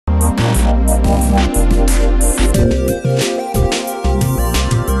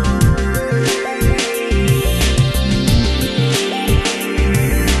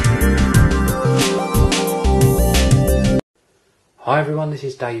Hi everyone, this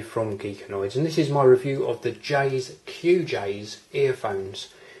is Dave from Geekanoids and this is my review of the JAYS qJAYS earphones.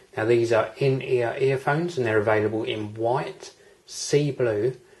 Now these are in-ear earphones and they're available in white, sea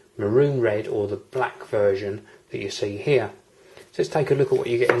blue, maroon red or the black version that you see here. So let's take a look at what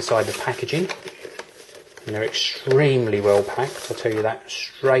you get inside the packaging. And they're extremely well packed, I'll tell you that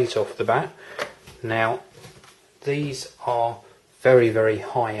straight off the bat. Now these are very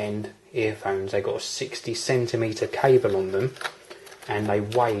high-end earphones. They've got a 60cm cable on them and they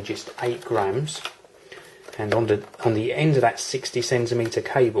weigh just 8 grams, and on the end of that 60cm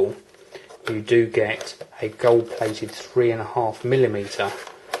cable you do get a gold plated 3.5mm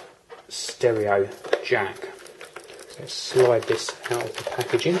stereo jack. So let's slide this out of the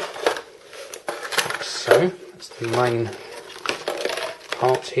packaging like so. That's the main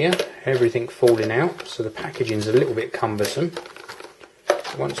part here, everything falling out, so the packaging's a little bit cumbersome.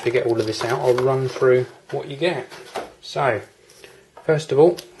 Once we get all of this out, I'll run through what you get. So first of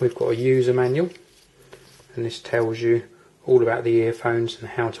all, we've got a user manual, and this tells you all about the earphones and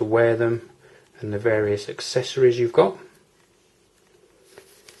how to wear them and the various accessories you've got.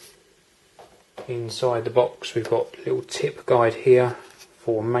 Inside the box we've got a little tip guide here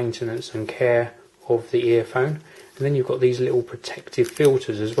for maintenance and care of the earphone, and then you've got these little protective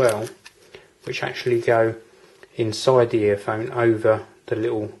filters as well, which actually go inside the earphone over the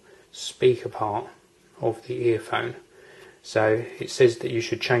little speaker part of the earphone. So it says that you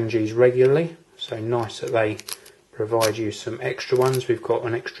should change these regularly, so nice that they provide you some extra ones. We've got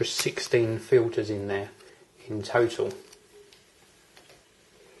an extra 16 filters in there in total.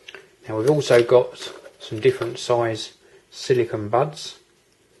 Now we've also got some different size silicone buds,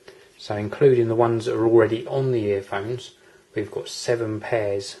 so including the ones that are already on the earphones, we've got 7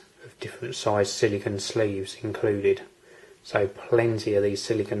 pairs of different size silicone sleeves included, so plenty of these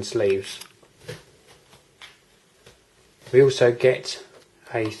silicone sleeves. We also get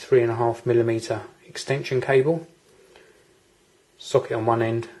a 3.5mm extension cable, socket on one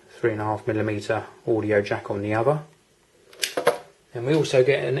end, 3.5mm audio jack on the other. And we also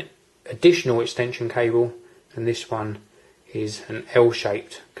get an additional extension cable, and this one is an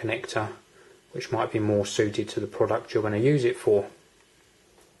L-shaped connector, which might be more suited to the product you're going to use it for.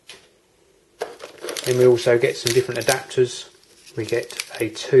 Then we also get some different adapters. We get a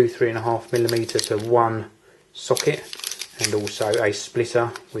 2 3.5mm to 1 socket, and also a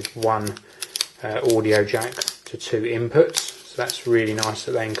splitter with 1 audio jack to 2 inputs, so that's really nice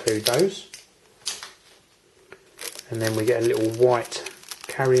that they include those. And then we get a little white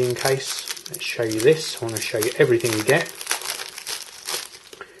carrying case. Let's show you this. I want to show you everything you get.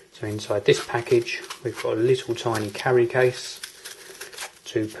 So inside this package we've got a little tiny carry case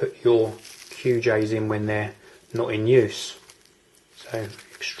to put your qJAYS in when they're not in use. So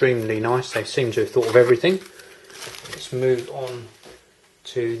extremely nice, they seem to have thought of everything. Let's move on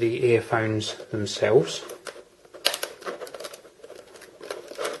to the earphones themselves.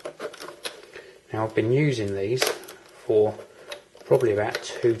 Now I've been using these for probably about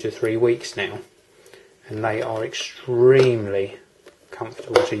 2 to 3 weeks now, and they are extremely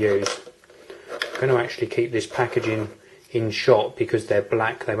comfortable to use. I'm going to actually keep this packaging in shot because they're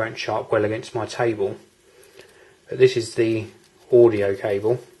black, they won't show up well against my table. But this is the audio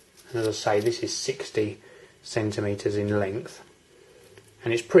cable, and as I say, this is 60cm in length,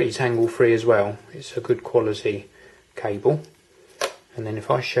 and it's pretty tangle free as well. It's a good quality cable. And then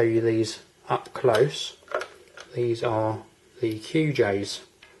if I show you these up close, these are the qJAYS.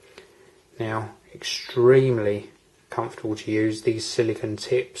 Now extremely comfortable to use. These silicone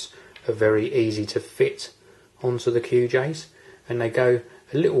tips are very easy to fit onto the qJAYS, and they go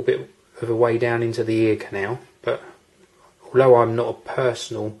a little bit of a way down into the ear canal, but although I'm not a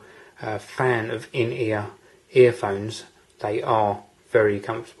personal fan of in-ear earphones, they are very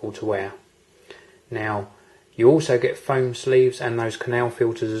comfortable to wear. Now you also get foam sleeves and those canal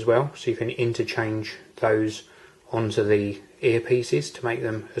filters as well, so you can interchange those onto the earpieces to make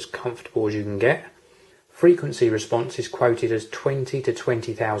them as comfortable as you can get. Frequency response is quoted as 20 to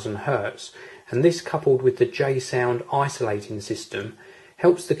 20,000 Hz, and this, coupled with the J-Sound isolating system,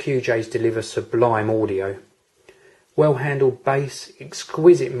 helps the qJAYS deliver sublime audio. Well handled bass,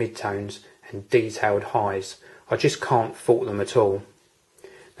 exquisite midtones and detailed highs. I just can't fault them at all.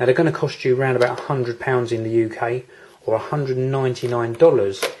 Now they're going to cost you around about £100 in the UK or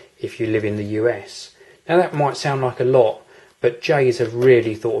 $199 if you live in the US. Now that might sound like a lot, but JAYS have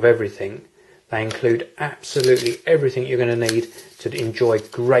really thought of everything. They include absolutely everything you're going to need to enjoy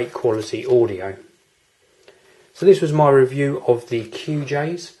great quality audio. So this was my review of the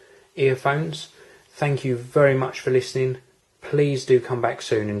qJAYS earphones. Thank you very much for listening. Please do come back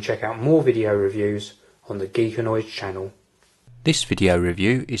soon and check out more video reviews on the Geekanoids channel. This video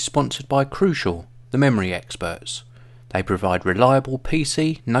review is sponsored by Crucial, the memory experts. They provide reliable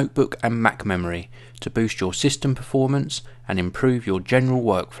PC, notebook and Mac memory to boost your system performance and improve your general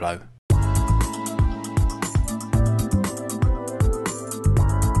workflow.